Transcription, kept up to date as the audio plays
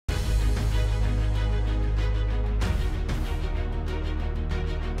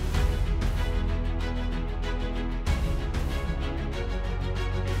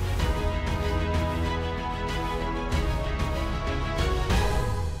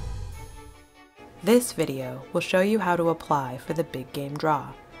This video will show you how to apply for the Big Game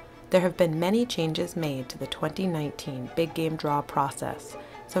Draw. There have been many changes made to the 2019 Big Game Draw process,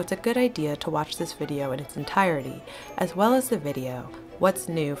 so it's a good idea to watch this video in its entirety, as well as the video, What's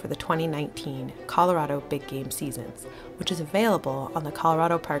New for the 2019 Colorado Big Game Seasons, which is available on the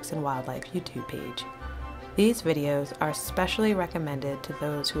Colorado Parks and Wildlife YouTube page. These videos are especially recommended to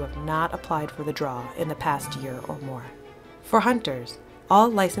those who have not applied for the draw in the past year or more. For hunters, all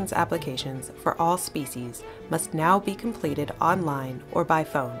license applications for all species must now be completed online or by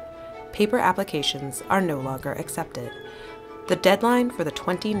phone. Paper applications are no longer accepted. The deadline for the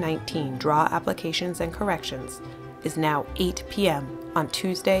 2019 draw applications and corrections is now 8 p.m. on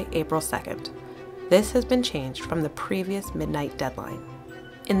Tuesday, April 2nd. This has been changed from the previous midnight deadline.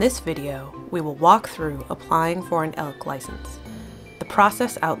 In this video, we will walk through applying for an elk license. The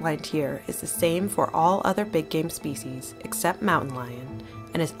process outlined here is the same for all other big game species except mountain lion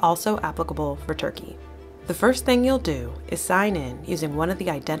and is also applicable for turkey. The first thing you'll do is sign in using one of the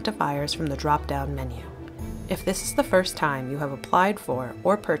identifiers from the drop-down menu. If this is the first time you have applied for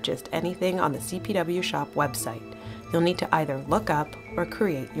or purchased anything on the CPW Shop website, you'll need to either look up or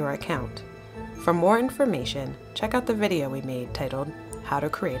create your account. For more information, check out the video we made titled How to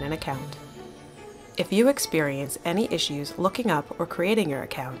Create an Account. If you experience any issues looking up or creating your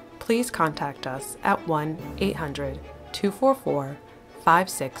account, please contact us at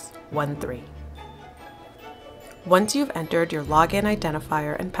 1-800-244-5613. Once you've entered your login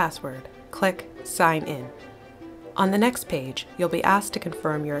identifier and password, click Sign In. On the next page, you'll be asked to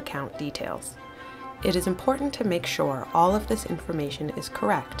confirm your account details. It is important to make sure all of this information is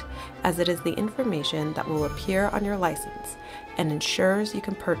correct, as it is the information that will appear on your license and ensures you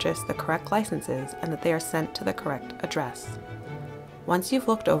can purchase the correct licenses and that they are sent to the correct address. Once you've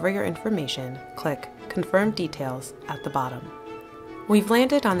looked over your information, click Confirm Details at the bottom. We've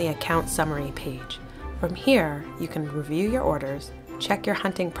landed on the Account Summary page. From here, you can review your orders, check your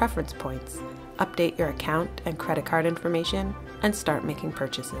hunting preference points, update your account and credit card information, and start making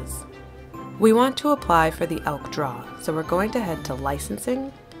purchases. We want to apply for the elk draw, so we're going to head to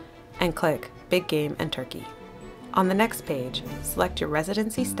Licensing and click Big Game and Turkey. On the next page, select your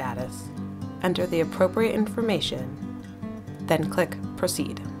residency status, enter the appropriate information, then click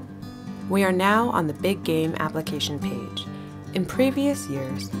Proceed. We are now on the Big Game application page. In previous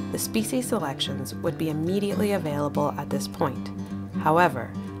years, the species selections would be immediately available at this point. However,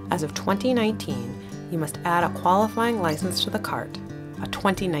 as of 2019, you must add a qualifying license to the cart, a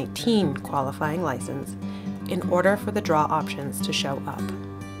 2019 qualifying license, in order for the draw options to show up.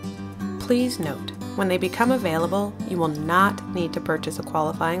 Please note, when they become available, you will not need to purchase a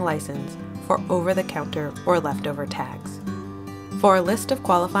qualifying license for over-the-counter or leftover tags. For a list of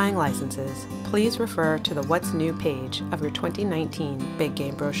qualifying licenses, please refer to the What's New page of your 2019 Big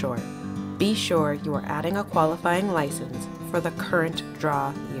Game brochure. Be sure you are adding a qualifying license for the current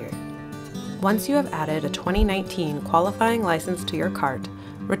draw year. Once you have added a 2019 qualifying license to your cart,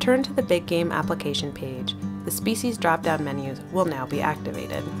 return to the Big Game application page. The species drop-down menus will now be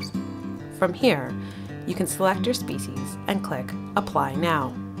activated. From here, you can select your species and click Apply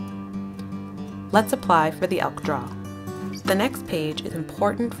Now. Let's apply for the elk draw. The next page is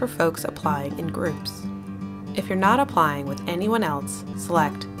important for folks applying in groups. If you're not applying with anyone else,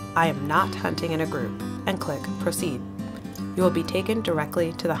 select I am not hunting in a group and click Proceed. You will be taken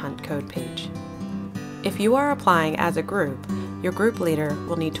directly to the hunt code page. If you are applying as a group, your group leader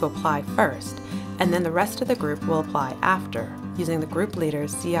will need to apply first, and then the rest of the group will apply after, using the group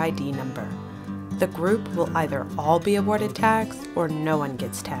leader's CID number. The group will either all be awarded tags or no one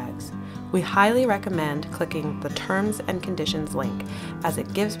gets tags. We highly recommend clicking the Terms and Conditions link, as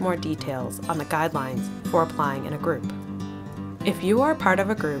it gives more details on the guidelines for applying in a group. If you are part of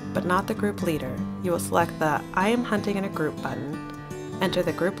a group but not the group leader, you will select the I am hunting in a group button, enter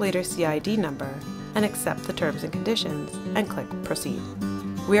the group leader's CID number, and accept the terms and conditions, and click Proceed.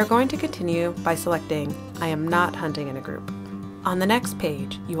 We are going to continue by selecting I am not hunting in a group. On the next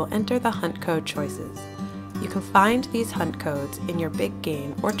page, you will enter the hunt code choices. You can find these hunt codes in your Big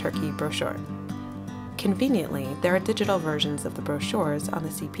Game or Turkey brochure. Conveniently, there are digital versions of the brochures on the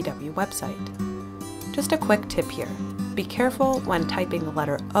CPW website. Just a quick tip here. Be careful when typing the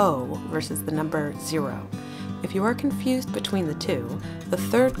letter O versus the number 0. If you are confused between the two, the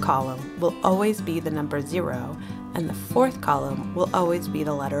third column will always be the number 0, and the fourth column will always be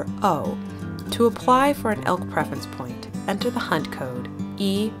the letter O. To apply for an elk preference point, enter the hunt code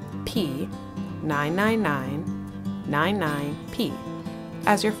EP99999P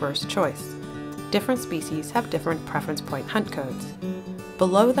as your first choice. Different species have different preference point hunt codes.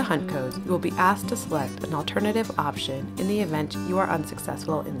 Below the hunt codes, you will be asked to select an alternative option in the event you are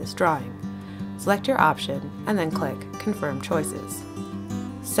unsuccessful in this drawing. Select your option and then click Confirm Choices.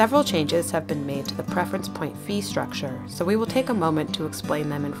 Several changes have been made to the preference point fee structure, so we will take a moment to explain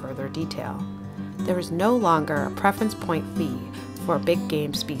them in further detail. There is no longer a preference point fee for big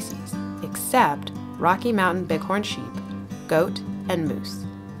game species, except Rocky Mountain bighorn sheep, goat, and moose.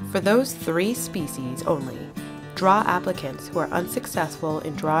 For those 3 species only, draw applicants who are unsuccessful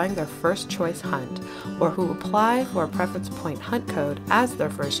in drawing their first choice hunt or who apply for a preference point hunt code as their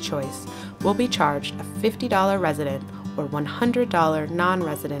first choice will be charged a $50 resident or $100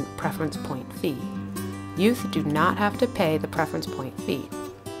 non-resident preference point fee. Youth do not have to pay the preference point fee.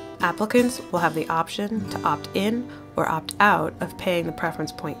 Applicants will have the option to opt in or opt out of paying the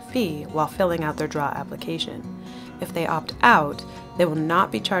preference point fee while filling out their draw application. If they opt out, they will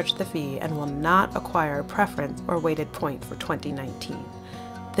not be charged the fee and will not acquire a preference or weighted point for 2019.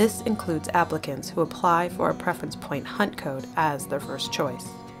 This includes applicants who apply for a preference point hunt code as their first choice.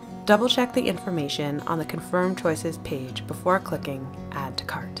 Double-check the information on the Confirm Choices page before clicking Add to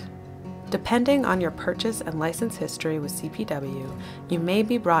Cart. Depending on your purchase and license history with CPW, you may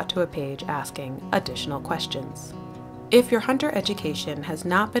be brought to a page asking additional questions. If your hunter education has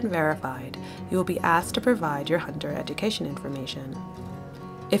not been verified, you will be asked to provide your hunter education information.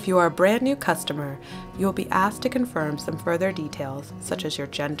 If you are a brand new customer, you will be asked to confirm some further details such as your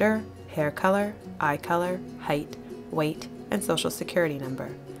gender, hair color, eye color, height, weight, and social security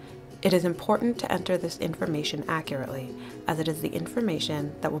number. It is important to enter this information accurately, as it is the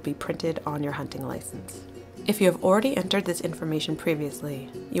information that will be printed on your hunting license. If you have already entered this information previously,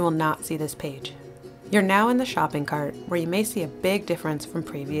 you will not see this page. You're now in the shopping cart, where you may see a big difference from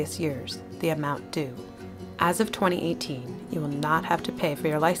previous years, the amount due. As of 2018, you will not have to pay for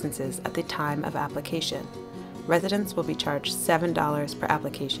your licenses at the time of application. Residents will be charged $7 per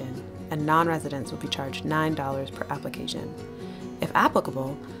application, and non-residents will be charged $9 per application. If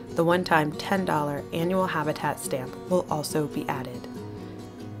applicable, the one-time $10 annual habitat stamp will also be added.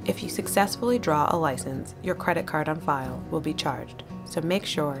 If you successfully draw a license, your credit card on file will be charged, so make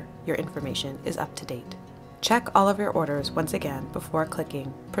sure your information is up to date. Check all of your orders once again before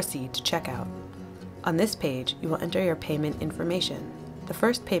clicking Proceed to Checkout. On this page, you will enter your payment information. The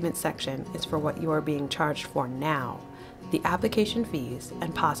first payment section is for what you are being charged for now, the application fees,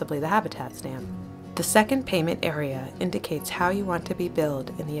 and possibly the habitat stamp. The second payment area indicates how you want to be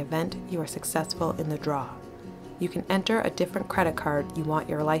billed in the event you are successful in the draw. You can enter a different credit card you want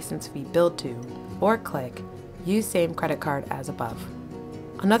your license fee billed to, or click Use Same Credit Card as above.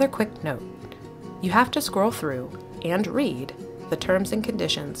 Another quick note, you have to scroll through and read the terms and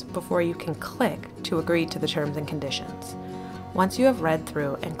conditions before you can click to agree to the terms and conditions. Once you have read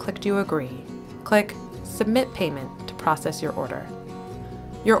through and clicked you agree, click Submit Payment to process your order.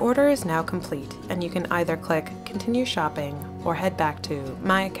 Your order is now complete, and you can either click Continue Shopping or head back to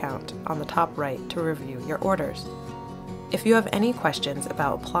My Account on the top right to review your orders. If you have any questions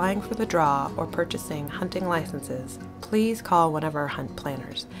about applying for the draw or purchasing hunting licenses, please call one of our hunt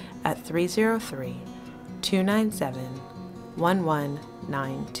planners at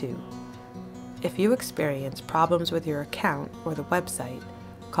 303-297-1192. If you experience problems with your account or the website,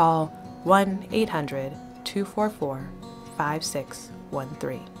 call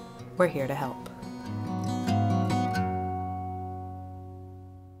 1-800-244-5613. We're here to help.